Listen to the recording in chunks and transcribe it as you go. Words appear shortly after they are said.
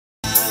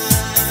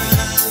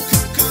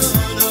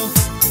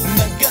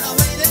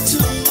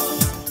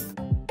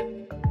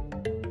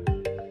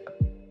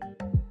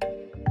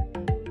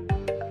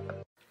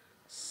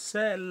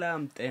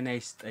ሰላም ጤና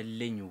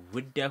ይስጥልኝ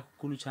ውድ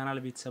አኩኩሉ ቻናል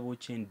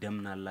ቤተሰቦቼ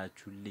እንደምን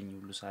አላችሁልኝ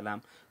ሁሉ ሰላም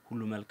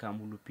ሁሉ መልካም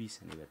ሁሉ ፒስ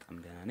እኔ በጣም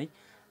ደህና ነኝ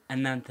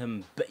እናንተም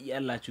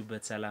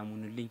በያላችሁበት ሰላም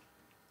ሁኑልኝ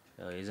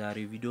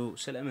የዛሬው ቪዲዮ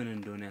ስለምን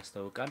እንደሆነ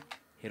ያስታውቃል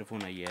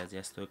ሄርፎን አያያዝ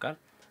ያስታውቃል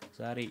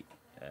ዛሬ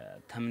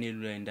ተምኔሉ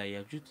ላይ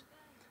እንዳያችሁት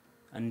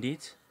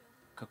እንዴት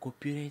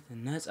ከኮፒራይት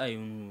ነፃ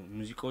የሆኑ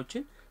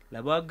ሙዚቃዎችን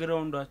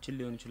ለባክግራውንዳችን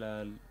ሊሆን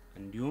ይችላል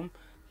እንዲሁም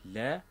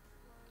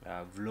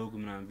ለቭሎግ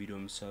ምናምን ቪዲዮ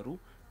መስሩ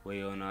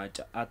ወይona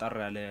አጣር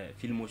ያለ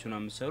ፊልሞችን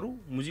አምሰሩ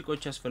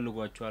ሙዚቃዎች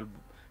ያስፈልጓቸዋል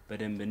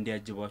በደንብ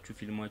እንዲያጅባችሁ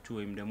ፊልማችሁ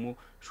ወይም ደግሞ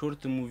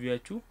ሾርት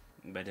ሙቪያችሁ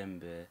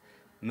በደንብ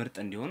ምርጥ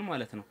እንዲሆን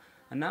ማለት ነው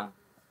እና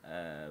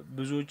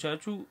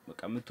ብዙዎቻችሁ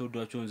በቃ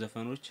የምትወዷቸውን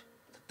ዘፈኖች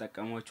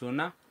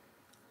ተጠቀሟቸውና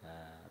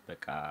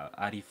በቃ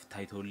አሪፍ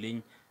ታይቶልኝ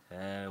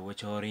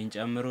ወቻወሬን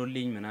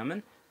ጨምሮልኝ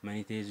ምናምን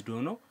ማኔታይዝድ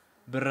ሆኖ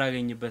ብር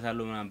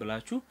አገኝበታለሁ ምናምን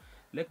ብላችሁ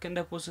ለክ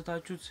እንደ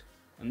ፖስታችሁት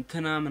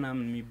እንትና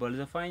ምናምን የሚባል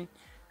ዘፋኝ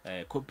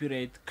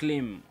ኮፒራይት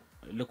ክሌም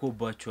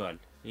ለኮባቸዋል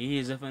ይሄ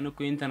ዘፈን እኮ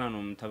እንትና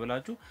ነው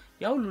ተብላችሁ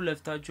ያው ሁሉ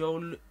ለፍታችሁ ያው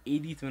ሁሉ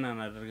ኤዲት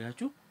ምናምን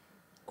አደረጋችሁ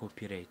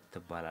ኮፒራይት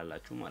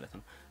ተባላላችሁ ማለት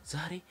ነው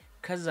ዛሬ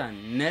ከዛ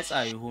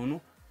ነፃ የሆኑ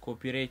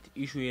ኮፒራይት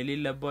ኢሹ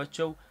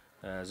የሌለባቸው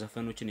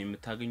ዘፈኖችን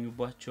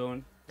የምታገኙባቸውን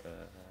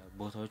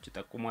ቦታዎች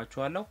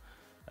ተጠቁማችኋለሁ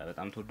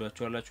በጣም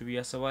ተወዷችኋላችሁ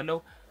ብያስባለሁ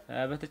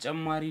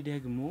በተጨማሪ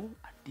ደግሞ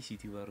አዲስ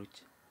ዩቲዩበሮች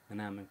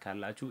ምናምን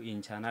ካላችሁ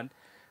ኢን ቻናል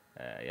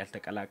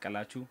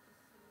ያልተቀላቀላችሁ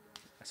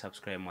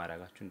ሰብስክራይብ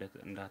ማድረጋችሁ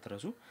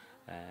እንዳትረሱ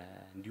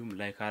እንዲሁም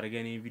ላይክ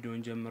አድርገን ይሄን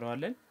ቪዲዮን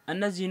ጀምረዋለን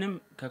እነዚህንም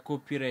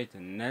ከኮፒራይት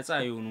ነፃ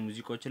የሆኑ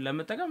ሙዚቃዎችን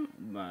ለመጠቀም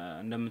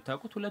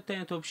እንደምታውቁት ሁለት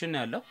አይነት ኦፕሽን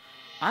ያለው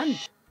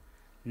አንድ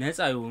ነፃ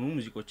የሆኑ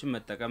ሙዚቃዎችን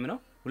መጠቀም ነው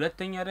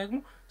ሁለተኛ ደግሞ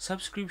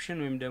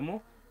ሰብስክሪፕሽን ወይም ደግሞ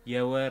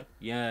የወር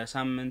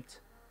የሳምንት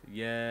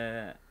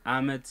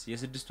የአመት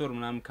የስድስት ወር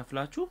ምናምን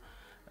ከፍላችሁ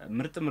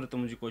ምርጥ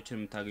ሙዚቃዎችን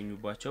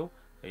የምታገኙባቸው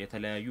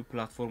የተለያዩ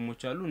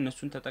ፕላትፎርሞች አሉ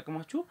እነሱን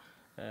ተጠቅማችሁ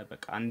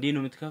በቃ አንዴ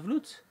ነው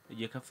የምትከፍሉት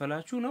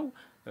እየከፈላችሁ ነው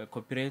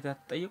ኮፒራይት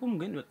አትጠይቁም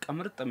ግን በቃ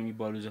ምርጥ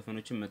የሚባሉ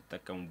ዘፈኖችን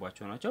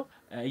መተጠቀሙባቸው ናቸው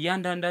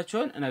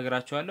እያንዳንዳቸውን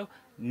እነግራችኋለሁ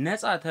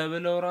ነፃ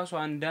ተብለው ራሱ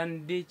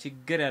አንዳንዴ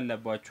ችግር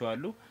ያለባቸው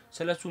አሉ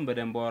ስለሱም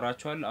በደንብ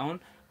አወራችኋለሁ አሁን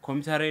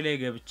ኮምፒውተሬ ላይ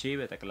ገብቼ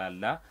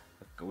በጠቅላላ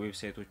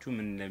ዌብሳይቶቹ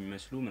ምን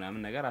እንደሚመስሉ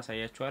ምናምን ነገር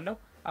አሳያችኋለሁ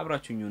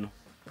አብራችሁኝ ነው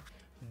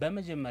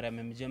በመጀመሪያ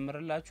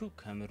የምጀምርላችሁ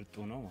ከምርጡ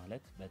ነው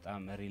ማለት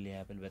በጣም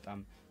ሪላያብል በጣም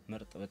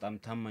ምርጥ በጣም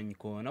ታማኝ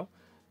ከሆነው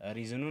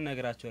ሪዝኑ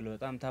ነግራችኋለሁ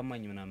በጣም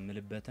ታማኝ ምናምን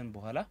ምልበተን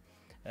በኋላ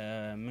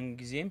ምን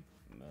ጊዜም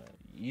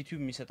ዩቲዩብ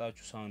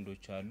የሚሰጣችሁ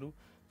ሳውንዶች አሉ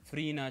ፍሪ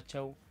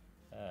ናቸው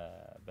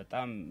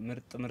በጣም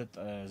ምርጥ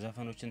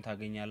ዘፈኖችን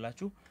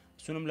ታገኛላችሁ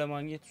እሱንም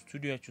ለማግኘት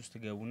ስቱዲዮአችሁ ውስጥ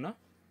ገቡና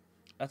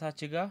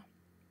አታች ጋር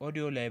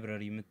ኦዲዮ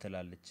ላይብረሪ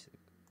ምትላለች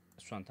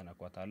እሷን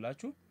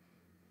ተነኳታላችሁ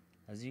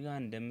እዚህ ጋር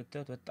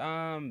እንደምታዩት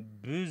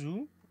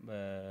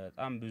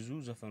በጣም ብዙ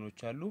ዘፈኖች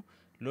አሉ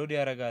ሎድ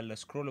ያረጋል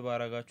ስክሮል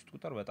ባረጋችሁት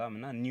ቁጥር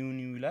በጣምና ኒው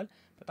ይላል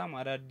በጣም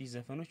አዳዲስ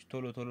ዘፈኖች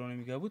ቶሎ ነው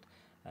የሚገቡት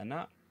እና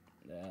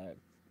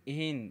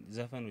ይሄን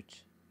ዘፈኖች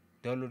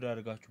ዳውንሎድ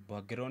አድርጋችሁ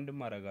ባክግራውንድ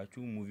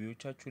ማረጋችሁ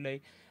ሙቪዎቻችሁ ላይ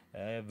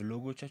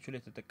ቭሎጎቻችሁ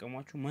ላይ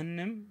ተጠቀማችሁ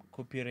ማንንም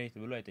ኮፒራይት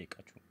ብሎ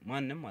አይጠይቃችሁ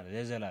ማንንም ማለት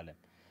ለዘላለም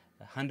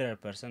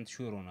 100%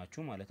 ሹር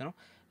ሆናችሁ ማለት ነው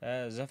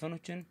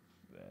ዘፈኖችን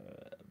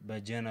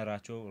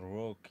በጀነራቸው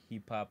ሮክ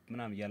ሂፕ ሆፕ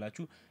ምናምን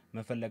ያላችሁ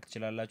መፈለግ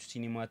ትችላላችሁ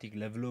ሲኒማቲክ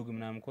ለቭሎግ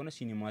ምናምን ከሆነ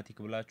ሲኒማቲክ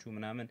ብላችሁ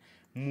ምናምን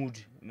ሙድ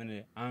ምን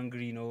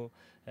አንግሪ ነው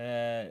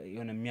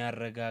የሆነ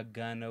የሚያረጋጋ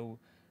ነው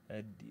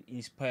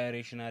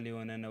ኢንስፓይሬሽናል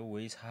የሆነ ነው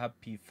ወይስ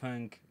ሃፒ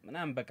ፈንክ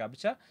ምናምን በቃ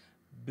ብቻ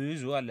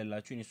ብዙ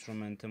አለላችሁ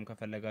ኢንስትሩመንትም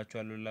ከፈለጋችሁ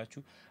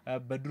አለላችሁ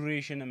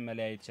በዱሬሽንም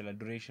መለያየት ይችላል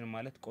ዱሬሽን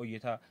ማለት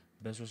ቆይታ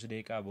በ3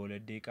 ደቂቃ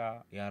በ2 ደቂቃ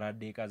የ4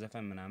 ደቂቃ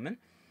ዘፈን ምናምን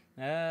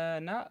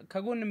እና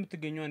ከጎን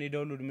የምትገኘው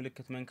የዳውንሎድ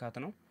ምልክት መንካት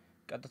ነው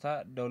ቀጥታ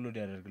ዳውንሎድ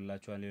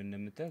ያደርግላችኋል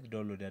እንደምታዩት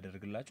ዳውንሎድ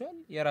ያደርግላችኋል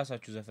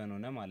የራሳችሁ ዘፈን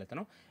ሆነ ማለት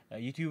ነው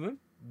ዩቲዩብም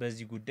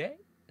በዚህ ጉዳይ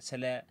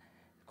ስለ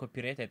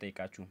ኮፒራይት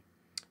አይጠይቃችሁም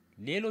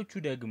ሌሎቹ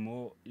ደግሞ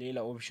ሌላ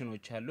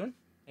ኦፕሽኖች አሉን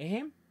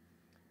ይሄም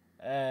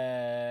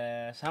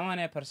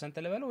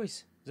 80% ለበለ ወይስ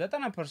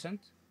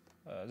 90%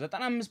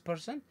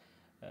 95%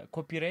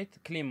 ኮፒራይት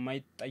ክሌም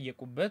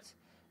ማይጠየቁበት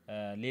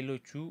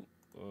ሌሎቹ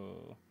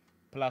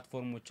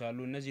ፕላትፎርሞች አሉ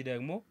እነዚህ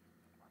ደግሞ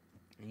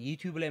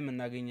ዩቲዩብ ላይ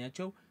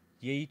የምናገኛቸው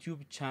የዩቲዩብ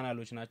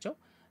ቻናሎች ናቸው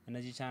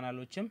እነዚህ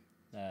ቻናሎችም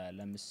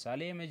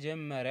ለምሳሌ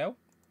መጀመሪያው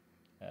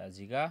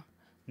እዚህ ጋር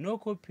ኖ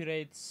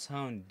ኮፒራይት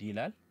ሳውንድ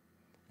ይላል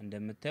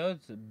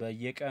እንደምታዩት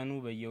በየቀኑ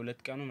በየሁለት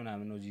ቀኑ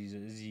ምናምን ነው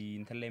እዚህ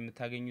እንትን ላይ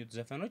የምታገኙት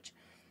ዘፈኖች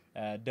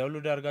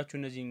ዳውንሎድ አድርጋችሁ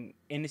እነዚህ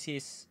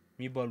ኤንሲኤስ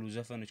የሚባሉ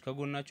ዘፈኖች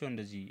ከጎናቸው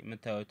እንደዚህ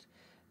የምታዩት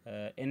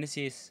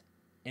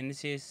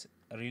ኤንሲኤስ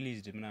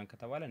ሪሊዝድ ምናምን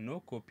ከተባለ ኖ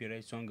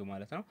ኮፒራይት ሶንግ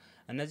ማለት ነው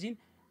እነዚህን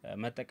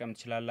መጠቀም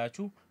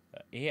ትችላላችሁ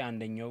ይሄ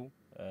አንደኛው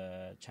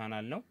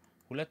ቻናል ነው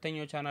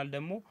ሁለተኛው ቻናል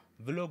ደግሞ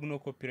vlog no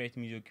copyright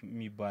music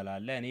የሚባል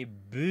አለ እኔ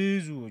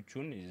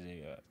ብዙዎቹን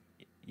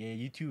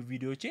የዩቲዩብ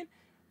ቪዲዮዎችን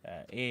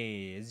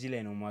እዚህ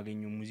ላይ ነው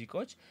ማገኘው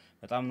ሙዚቃዎች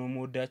በጣም ነው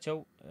የምወዳቸው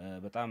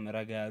በጣም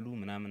ረጋ ያሉ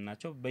ምናምን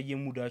ናቸው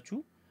በየሙዳችሁ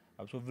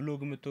አብሶ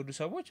ቭሎግ የምትወዱ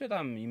ሰዎች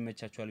በጣም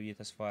ይመቻቸዋል ብዬ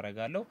ተስፋ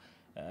አደርጋለሁ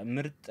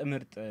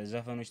ምርጥ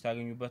ዘፈኖች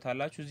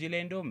ታገኙበታላችሁ እዚህ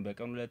ላይ እንደውም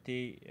በቀን ሁለቴ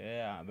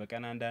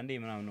በቀን አንዳንዴ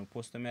ምናምን ነው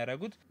ፖስት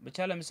የሚያደርጉት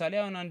ብቻ ለምሳሌ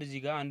አሁን አንድ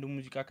እዚህ ጋር አንድ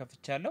ሙዚቃ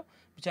ከፍቻለሁ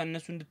ብቻ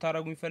እነሱ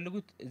እንድታረጉ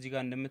የሚፈልጉት እዚህ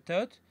ጋር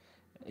እንደምታዩት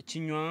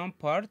እቺኛዋን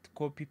ፓርት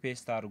ኮፒ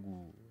ፔስት አድርጉ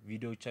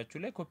ቪዲዮዎቻችሁ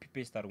ላይ ኮፒ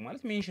ፔስት አድርጉ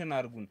ማለት ሜንሽን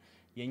አድርጉን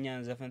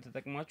የኛን ዘፈን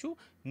ተጠቅማችሁ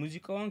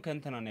ሙዚቃውን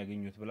ከእንተናን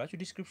ያገኙት ብላችሁ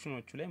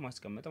ዲስክሪፕሽኖቹ ላይ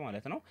ማስቀመጥ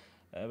ማለት ነው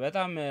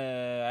በጣም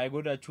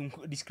አይጎዳችሁም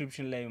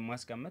ዲስክሪፕሽን ላይ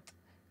ማስቀመጥ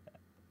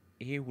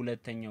ይሄ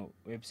ሁለተኛው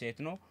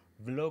ዌብሳይት ነው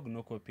vlog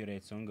no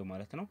copyright song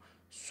ማለት ነው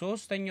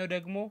ሶስተኛው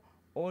ደግሞ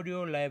audio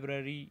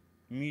library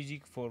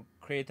music for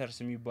creators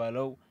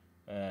የሚባለው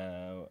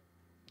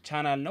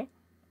ቻናል ነው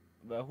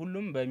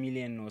ሁሉም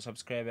በሚሊየን ነው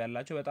ሰብስክራይብ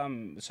ያላቸው በጣም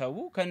ሰው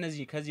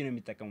ከዚህ ነው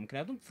የሚጠቀሙ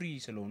ምክንያቱም ፍሪ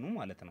ስለሆኑ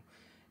ማለት ነው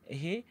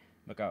ይሄ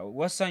በቃ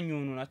ወሳኝ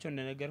የሆኑ ናቸው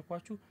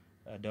እንደነገርኳችሁ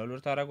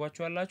ዳውንሎድ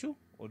ታረጋጓቸዋላችሁ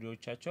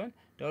ኦዲዮቻቸውን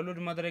ዳውንሎድ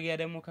ማድረጊያ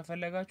ደግሞ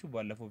ከፈለጋችሁ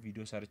ባለፈው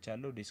ቪዲዮ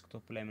ሰርቻለሁ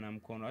ዴስክቶፕ ላይ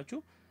ምናምን ከሆናችሁ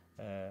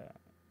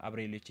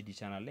አብሬል ኤችዲ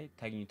ቻናል ላይ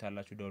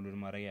ታግኙታላችሁ ዳውንሎድ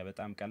ማድረጊያ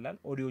በጣም ቀላል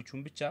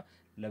ኦዲዮቹን ብቻ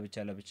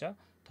ለብቻ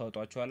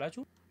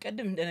ታውጣጣቸዋላችሁ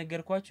ቀደም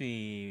እንደነገርኳችሁ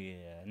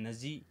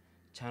እነዚህ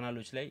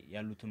ቻናሎች ላይ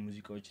ያሉትን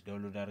ሙዚቃዎች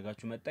ዳውንሎድ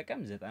አድርጋችሁ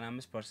መጠቀም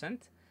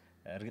 95%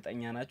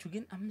 እርግጠኛ ናችሁ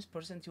ግን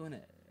 5% የሆነ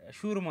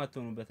ሹር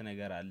ማትሆኑበት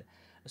ነገር አለ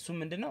እሱ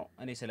ምንድነው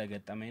እኔ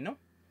ስለገጠመኝ ነው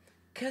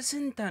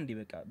ከስንት አንዴ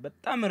በቃ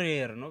በጣም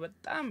ሬር ነው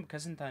በጣም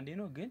ከስንት አንዴ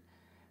ነው ግን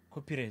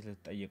ኮፒራይት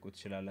ልትጠየቁት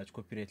ይችላልላችሁ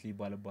ኮፒራይት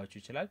ሊባልባችሁ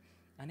ይችላል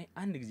እኔ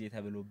አንድ ጊዜ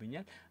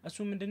ተብሎብኛል እሱ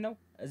ምንድነው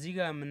እዚህ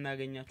ጋር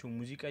የምናገኛቸው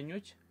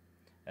ሙዚቀኞች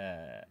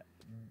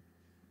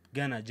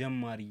ገና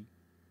ጀማሪ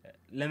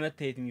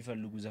ለመታየት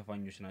የሚፈልጉ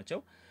ዘፋኞች ናቸው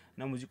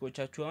እና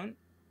ሙዚቆቻቸውን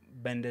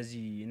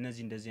በእንደዚህ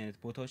እንደዚህ አይነት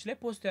ቦታዎች ላይ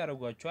ፖስት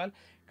ያደርጓቸዋል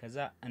ከዛ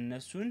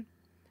እነሱን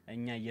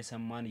እኛ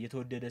እየሰማን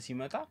እየተወደደ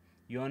ሲመጣ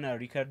የሆነ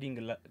ሪከርዲንግ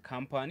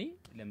ካምፓኒ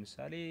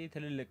ለምሳሌ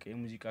ትልልቅ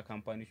የሙዚቃ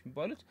ካምፓኒዎች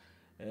የሚባሉት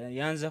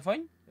ያን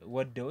ዘፋኝ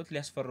ወደውት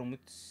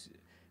ሊያስፈርሙት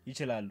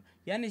ይችላሉ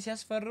ያኔ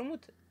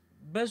ሲያስፈርሙት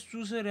በሱ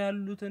ስር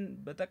ያሉትን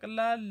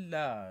በጠቅላላ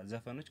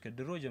ዘፈኖች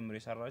ከድሮ ጀምሮ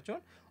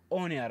የሰራቸውን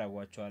ኦን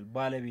ያረጋቸዋል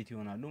ባለቤት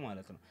ይሆናሉ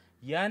ማለት ነው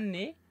ያኔ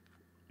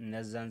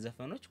እነዛን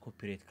ዘፈኖች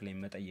ኮፒራይት ክሌም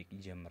መጠየቅ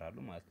ይጀምራሉ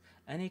ማለት ነው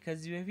እኔ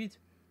ከዚህ በፊት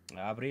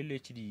አብሬል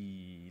ኤችዲ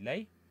ላይ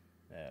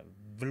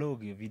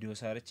vlog ቪዲዮ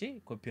ሰርቼ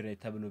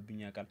ኮፒራይት ተብሎብኝ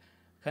ያቃል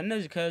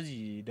ከዚህ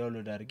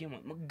ዳውንሎድ አድርጌ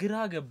ግራ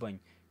ገባኝ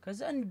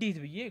ከዛ እንዴት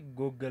ብዬ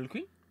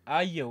ጎግልኩኝ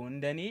አየው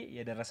እንደኔ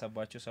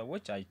የደረሰባቸው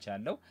ሰዎች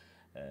አይቻለው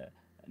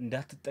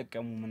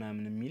እንዳትጠቀሙ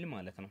ምናምን የሚል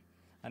ማለት ነው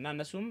እና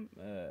እነሱም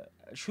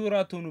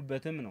ሹራት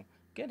ሆኑበትም ነው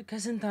ግን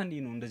ከስንት አንዴ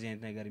ነው እንደዚህ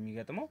አይነት ነገር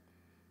የሚገጥመው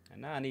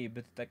እና እኔ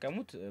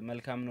በተጠቀሙት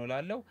መልካም ነው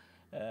ላለው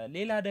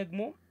ሌላ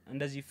ደግሞ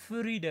እንደዚህ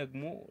ፍሪ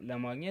ደግሞ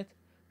ለማግኘት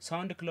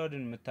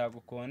Soundcloudን መታቁ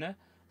ከሆነ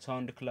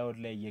Soundcloud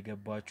ላይ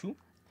እየገባችሁ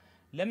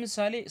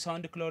ለምሳሌ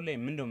Soundcloud ላይ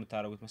ምን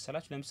እንደምታረጉት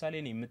መሰላችሁ ለምሳሌ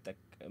እኔ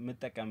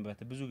የምጠቀምበት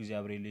ብዙ ጊዜ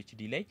አብሬል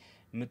ኤችዲ ላይ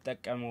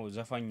የምጠቀመው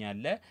ዘፋኝ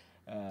አለ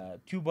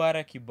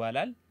ቲዩባረክ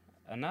ይባላል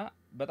እና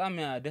በጣም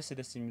ደስ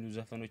የሚሉ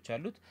ዘፈኖች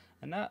አሉት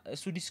እና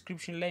እሱ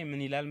ዲስክሪፕሽን ላይ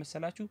ምን ይላል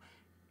መሰላችሁ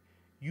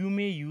You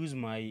may use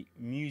my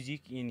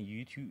music in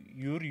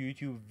your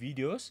YouTube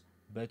videos,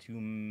 but you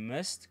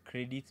must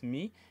credit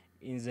me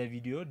in the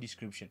video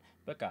description.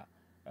 በቃ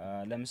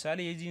ለምሳሌ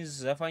የዚህን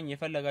ዘፋኝ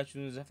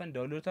የፈለጋችሁን ዘፈን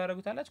ዳውንሎድ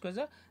ታደርጉታላችሁ ከዛ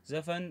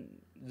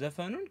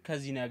ዘፈኑን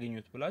ከዚህ ነው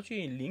ያገኙት ብላችሁ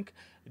ይሄን ሊንክ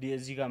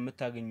እዚህ ጋር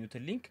የምታገኙት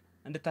ሊንክ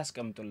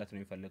እንድታስቀምጡለት ነው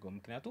የሚፈልገው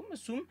ምክንያቱም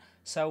እሱም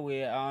ሰው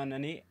አሁን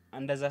እኔ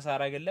እንደዛ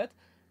ሳራገለት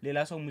ሌላ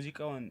ሰው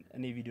ሙዚቃውን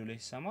እኔ ቪዲዮ ላይ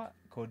ሲሰማ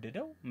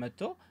ከወደደው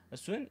መጥቶ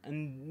እሱን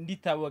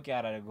እንዲታወቅ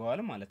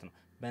ያደርጋል ማለት ነው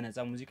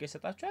በነፃ ሙዚቃ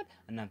ይሰጣችኋል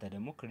እናንተ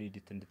ደግሞ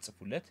ክሬዲት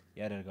እንድትጽፉለት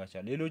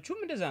ያደርጋችኋል ሌሎቹም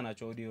እንደዛ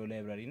ናቸው ኦዲዮ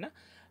ላይብረሪ እና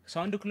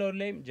Soundcloud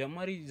ላይ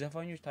ጀማሪ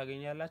ዘፋኞች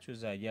ታገኛላችሁ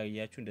እዛ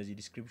ያያያችሁ እንደዚህ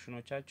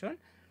ዲስክሪፕሽኖቻቸውን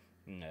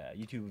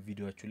ዩቲዩብ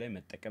ቪዲዮዎቹ ላይ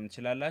መጠቀም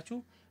ትችላላችሁ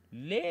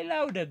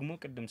ሌላው ደግሞ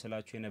ቅድም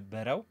ስላችሁ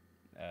የነበረው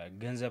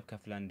ገንዘብ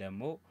ከፍለን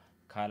ደግሞ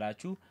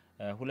ካላችሁ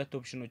ሁለት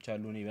ኦፕሽኖች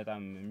አሉ እኔ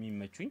በጣም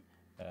የሚመቹኝ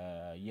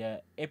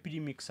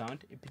የኤፒዲሚክ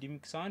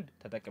ሳውንድ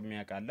ተጠቅሜ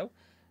ያውቃለሁ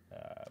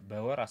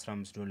በወር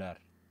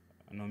 $15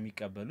 ነው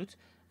የሚቀበሉት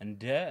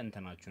እንደ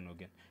እንተናችሁ ነው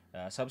ግን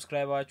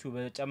ሰብስክራይባችሁ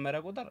በጨመረ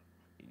ቁጥር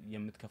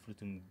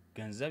የምትከፍሉትም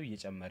ገንዘብ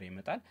እየጨመረ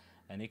ይመጣል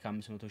እኔ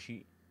ከ500,000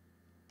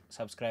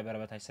 ሰብስክራይበር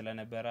በታች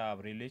ስለነበረ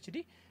አብሬል ኤችዲ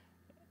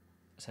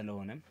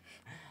ስለሆነም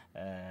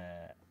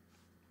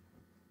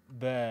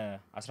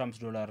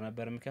በ$15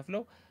 ነበር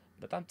የሚከፍለው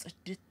በጣም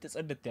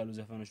ጽድት ያሉ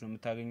ዘፈኖች ነው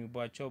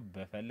የምታገኙባቸው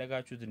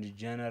በፈለጋችሁት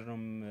ጀነር ነው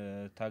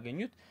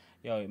ታገኙት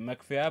ያው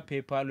መክፈያ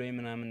ፔፓል ወይ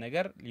ምናምን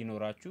ነገር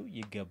ሊኖራችሁ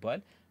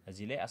ይገባል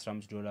እዚህ ላይ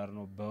 $15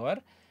 ነው በወር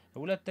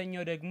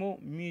ሁለተኛው ደግሞ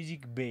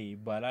musicbed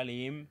ይባላል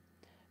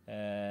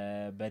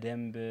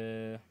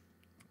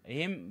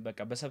ይሄም በቃ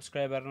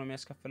በሰብስክራይበር ነው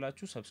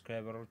የሚያስከፍላችሁ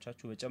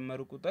ሰብስክራይበሮቻችሁ በጨመሩ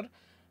ቁጥር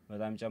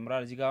በጣም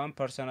ጨምራል እዚህ ጋር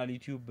ፐርሰናል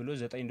ዩቲዩብ ብሎ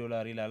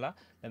 $9 ይላል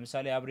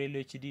ለምሳሌ አብሬል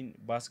ኤችዲን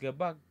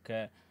ባስገባ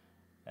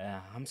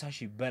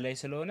ከ50,000 በላይ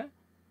ስለሆነ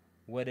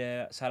ወደ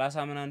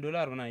 $30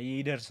 ምናምን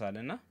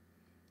ይደርሳልና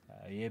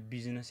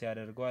የቢዝነስ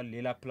ያደርጋል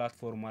ሌላ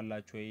ፕላትፎርም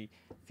አላችሁ ወይ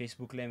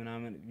ፌስቡክ ላይ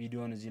ምናምን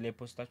ቪዲዮን እዚህ ላይ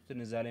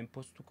ፖስታችሁትን እዛ ላይ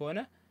ፖስቱ ከሆነ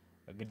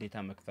ግዴታ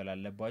መክፈል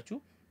አለባችሁ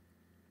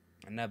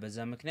እና በዛ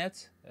ምክንያት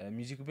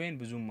ሚውዚክ ቤን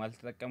ብዙም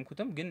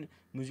አልተጠቀምኩትም ግን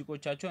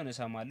ሙዚቆቻቸውን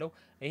እሰማለሁ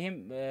ይሄም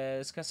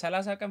እስከ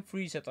 30 ቀን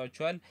ፍሪ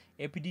ይሰጣቸዋል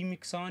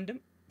ኤፒዲሚክ ሳውንድም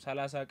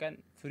 30 ቀን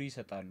ፍሪ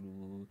ይሰጣሉ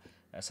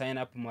ሳይን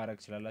አፕ ማድረግ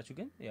ይችላልላችሁ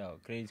ግን ያው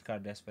ክሬዲት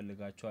ካርድ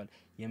ያስፈልጋቸዋል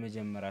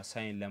የመጀመሪያ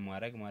ሳይን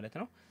ለማድረግ ማለት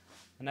ነው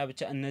እና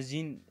ብቻ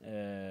እነዚህን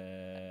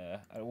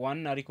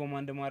ዋና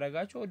ሪኮማንድ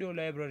ማድረጋቸው ኦዲዮ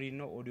ላይብረሪ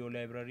ነው ኦዲዮ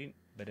ላይብረሪን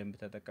በደንብ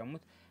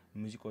ተጠቀሙት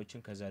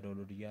ሙዚቆችን ከዛ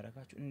ዳውንሎድ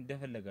ያያረጋችሁ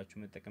እንደፈለጋችሁ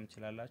መጠቀም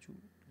ይችላልላችሁ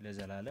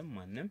ለዘላለም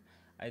ማንንም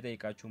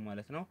አይጠይቃችሁ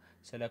ማለት ነው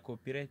ስለ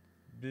ኮፒራይት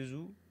ብዙ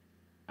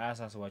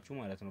አያሳስባችሁ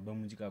ማለት ነው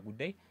በሙዚቃ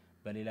ጉዳይ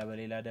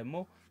በሌላ ደግሞ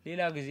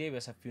ሌላ ጊዜ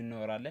በሰፊው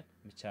እናወራለን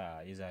ብቻ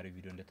የዛሬው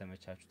ቪዲዮ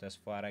እንደተመቻችሁ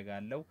ተስፋ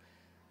አረጋለሁ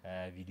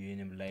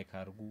ቪዲዮዬንም ላይክ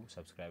አድርጉ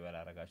ሰብስክራይብ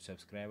አላረጋችሁ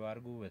ሰብስክራይብ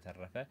አድርጉ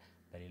በተረፈ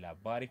በሌላ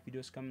ባሪክ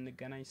ቪዲዮስ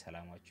ከምንገናኝ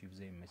ሰላማችሁ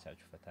ይብዛ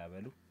ይመቻችሁ ፈታ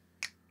በሉ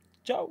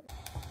ቻው